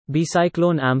B.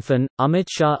 Cyclone Amphan, Amit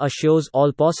Shah assures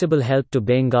all possible help to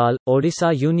Bengal.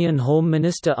 Odisha Union Home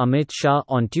Minister Amit Shah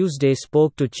on Tuesday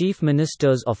spoke to Chief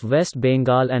Ministers of West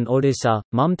Bengal and Odisha,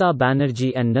 Mamta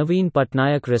Banerjee and Naveen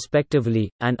Patnaik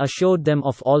respectively, and assured them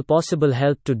of all possible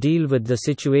help to deal with the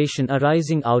situation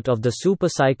arising out of the super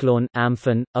cyclone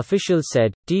Amphan, officials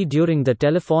said. During the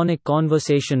telephonic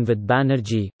conversation with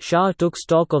Banerjee, Shah took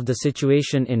stock of the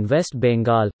situation in West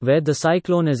Bengal, where the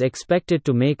cyclone is expected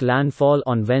to make landfall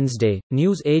on Wednesday.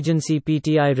 News agency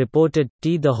PTI reported,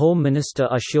 the Home Minister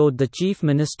assured the Chief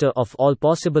Minister of all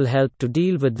possible help to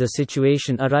deal with the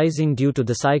situation arising due to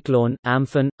the cyclone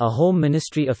Amphan, a Home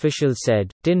Ministry official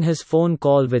said. In his phone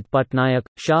call with Patnaik,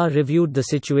 Shah reviewed the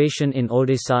situation in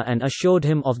Odisha and assured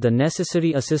him of the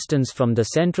necessary assistance from the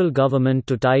central government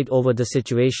to tide over the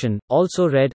situation. Also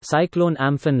read, Cyclone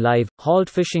Amphan live, halt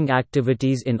fishing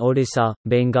activities in Odisha,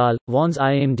 Bengal, warns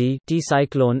IMD.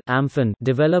 Cyclone Amphan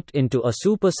developed into a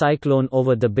super cyclone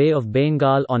over the Bay of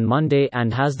Bengal on Monday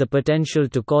and has the potential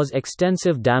to cause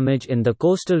extensive damage in the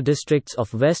coastal districts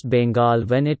of West Bengal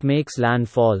when it makes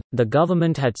landfall, the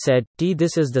government had said.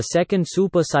 This is the second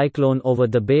super cyclone over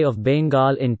the Bay of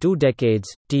Bengal in 2 decades.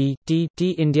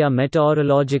 India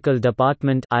Meteorological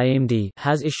Department (IMD)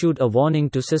 has issued a warning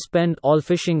to suspend all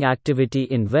fishing activity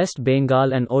in West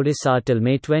Bengal and Odisha till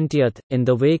May 20, in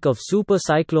the wake of super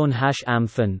cyclone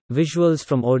Amphan. Visuals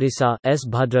from Odisha. S.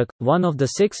 Bhadrak, one of the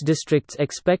 6 districts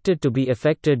expected to be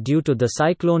affected due to the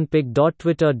cyclone.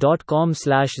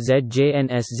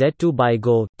 Pic.twitter.com/ZJNSZ2 by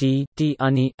Go.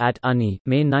 Ani, at Ani,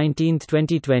 May 19,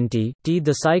 2020.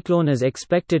 The cyclone is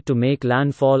expected to make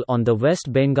landfall on the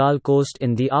West Bengal coast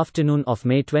in the afternoon of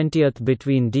May 20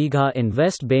 between Digha in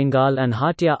West Bengal and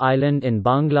Hatia Island in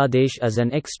Bangladesh as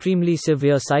an extremely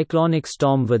severe cyclonic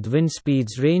storm with wind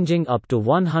speeds ranging up to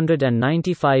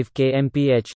 195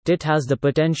 kmph. It has the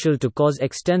potential to cause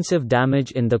extensive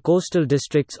damage in the coastal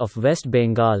districts of West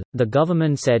Bengal, the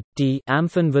government said.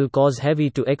 Amphan will cause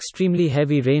heavy to extremely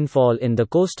heavy rainfall in the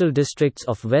coastal districts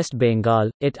of West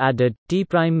Bengal, it added.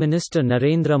 Prime Minister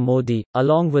Narendra Modi,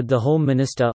 along with the Home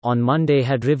Minister, on Monday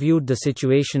had reviewed the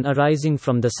situation arising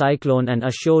from the cyclone and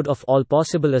assured of all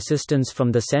possible assistance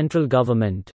from the central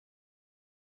government.